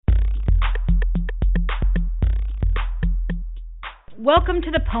Welcome to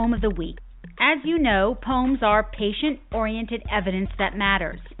the Poem of the Week. As you know, poems are patient-oriented evidence that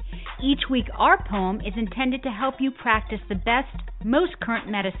matters. Each week, our poem is intended to help you practice the best, most current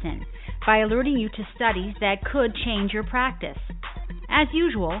medicine by alerting you to studies that could change your practice. As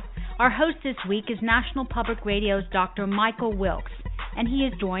usual, our host this week is National Public Radio's Dr. Michael Wilkes, and he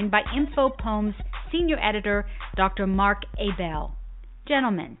is joined by InfoPOEMs Senior Editor, Dr. Mark Abell.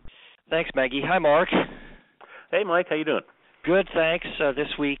 Gentlemen. Thanks, Maggie. Hi, Mark. Hey, Mike. How you doing? Good, thanks. This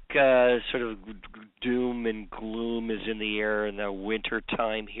week, sort of doom and gloom is in the air in the winter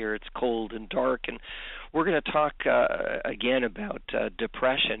time here. It's cold and dark, and we're going to talk again about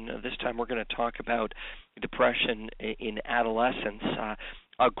depression. This time we're going to talk about depression in adolescents,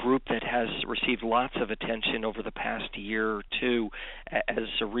 a group that has received lots of attention over the past year or two as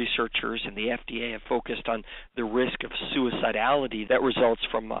researchers and the FDA have focused on the risk of suicidality that results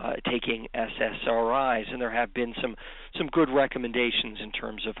from taking SSRIs. And there have been some good recommendations in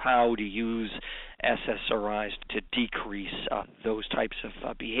terms of how to use SSRIs to decrease those types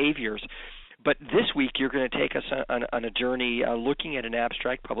of behaviors. But this week you're going to take us on a journey looking at an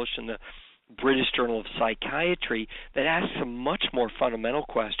abstract published in the British Journal of Psychiatry that asks a much more fundamental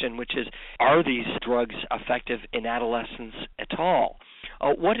question, which is, are these drugs effective in adolescents at all?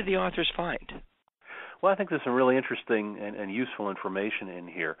 What did the authors find? Well, I think there's some really interesting and useful information in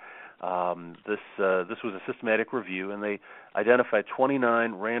here. This was a systematic review, and they identified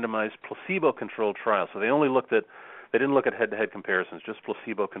 29 randomized placebo-controlled trials. So they didn't look at head-to-head comparisons, just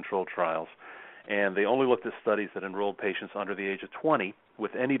placebo-controlled trials. And they only looked at studies that enrolled patients under the age of 20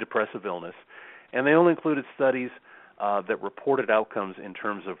 with any depressive illness, and they only included studies that reported outcomes in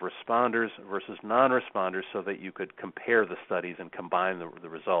terms of responders versus non-responders so that you could compare the studies and combine the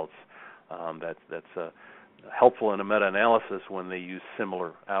results. That's helpful in a meta-analysis when they use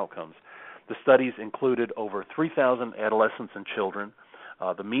similar outcomes. The studies included over 3,000 adolescents and children.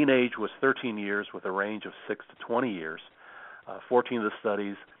 The mean age was 13 years with a range of 6 to 20 years. 14 of the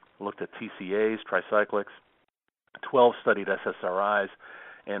studies looked at TCAs, tricyclics, 12 studied SSRIs,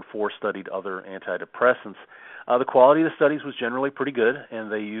 and 4 studied other antidepressants. The quality of the studies was generally pretty good,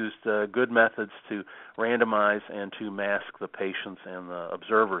 and they used good methods to randomize and to mask the patients and the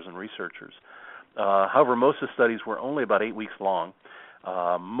observers and researchers. However, most of the studies were only about 8 weeks long.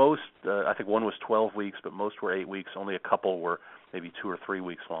 I think one was 12 weeks, but most were 8 weeks. Only a couple were maybe 2 or 3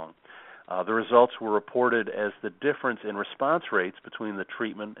 weeks long. The results were reported as the difference in response rates between the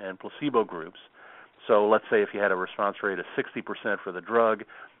treatment and placebo groups. So let's say if you had a response rate of 60% for the drug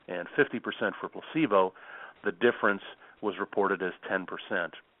and 50% for placebo, the difference was reported as 10%.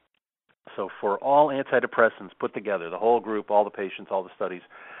 So for all antidepressants put together, the whole group, all the patients, all the studies,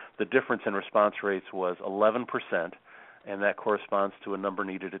 the difference in response rates was 11%, and that corresponds to a number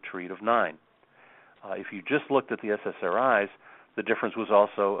needed to treat of 9. If you just looked at the SSRIs, the difference was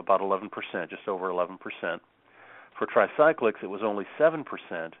also about 11%, just over 11%. For tricyclics, it was only 7%,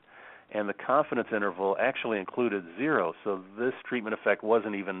 and the confidence interval actually included 0, so this treatment effect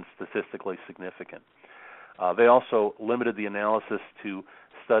wasn't even statistically significant. They also limited the analysis to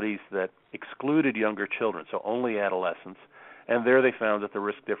studies that excluded younger children, so only adolescents, and there they found that the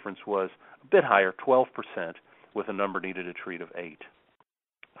risk difference was a bit higher, 12%, with a number needed to treat of 8.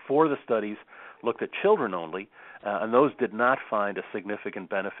 4 of the studies looked at children only, and those did not find a significant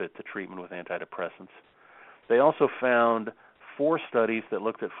benefit to treatment with antidepressants. They also found 4 studies that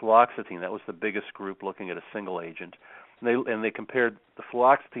looked at fluoxetine. That was the biggest group looking at a single agent. And they compared the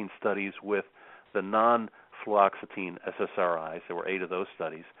fluoxetine studies with the non-fluoxetine SSRIs. There were 8 of those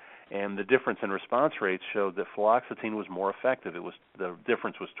studies. And the difference in response rates showed that fluoxetine was more effective. The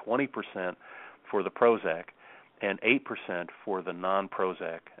difference was 20% for the Prozac and 8% for the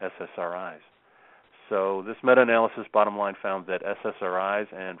non-Prozac SSRIs. So this meta-analysis, bottom line, found that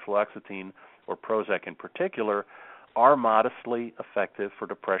SSRIs and fluoxetine, or Prozac in particular, are modestly effective for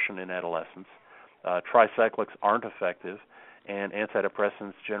depression in adolescents. Tricyclics aren't effective, and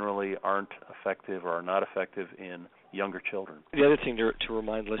antidepressants generally aren't effective or are not effective in younger children. The other thing to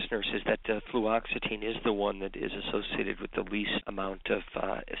remind listeners is that fluoxetine is the one that is associated with the least amount of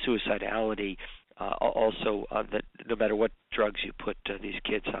suicidality. Also, that no matter what drugs you put these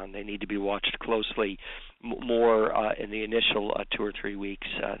kids on, they need to be watched closely, more in the initial 2 or 3 weeks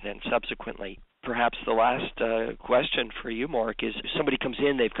than subsequently. Perhaps the last question for you, Mark, is if somebody comes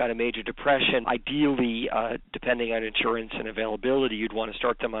in, they've got a major depression, ideally, depending on insurance and availability, you'd want to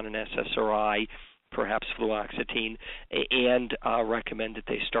start them on an SSRI, perhaps fluoxetine, and recommend that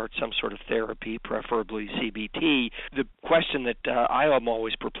they start some sort of therapy, preferably CBT. The question that I am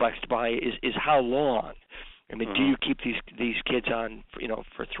always perplexed by is how long? I mean, do you keep these kids on,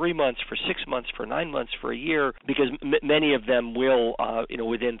 for 3 months, for 6 months, for 9 months, for a year? Because many of them will,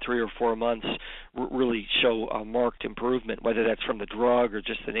 within 3 or 4 months, really show a marked improvement. Whether that's from the drug or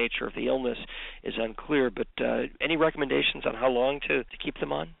just the nature of the illness is unclear. But any recommendations on how long to keep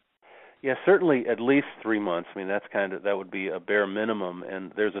them on? Yeah, certainly at least 3 months. I mean, that would be a bare minimum.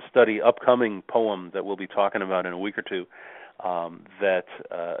 And there's a upcoming poem that we'll be talking about in a week or two that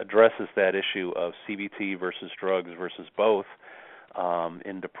addresses that issue of CBT versus drugs versus both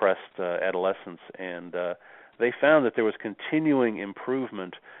in depressed adolescents. And they found that there was continuing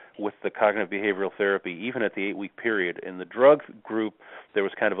improvement with the cognitive behavioral therapy, even at the 8-week period. In the drug group, there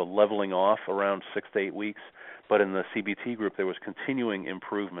was kind of a leveling off around 6 to 8 weeks. But in the CBT group, there was continuing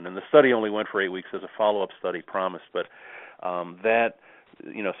improvement. And the study only went for 8 weeks as a follow-up study promised. But that,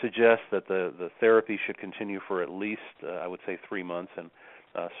 suggests that the therapy should continue for at least, I would say, 3 months. And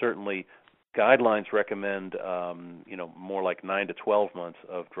certainly guidelines recommend, more like 9 to 12 months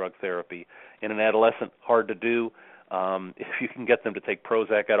of drug therapy. In an adolescent, hard to do. If you can get them to take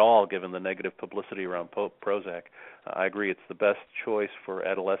Prozac at all, given the negative publicity around Prozac, I agree it's the best choice for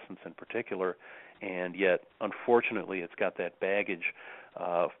adolescents in particular. And yet, unfortunately, it's got that baggage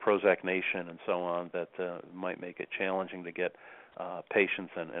of Prozac Nation and so on that might make it challenging to get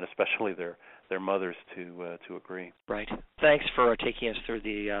patients and especially their mothers to agree. Right. Thanks for taking us through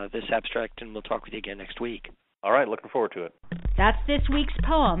this abstract, and we'll talk with you again next week. All right, looking forward to it. That's this week's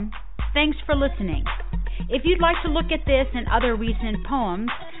poem. Thanks for listening. If you'd like to look at this and other recent poems,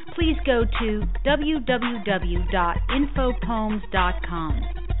 please go to www.infopoems.com.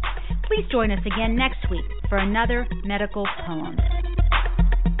 Please join us again next week for another medical poem.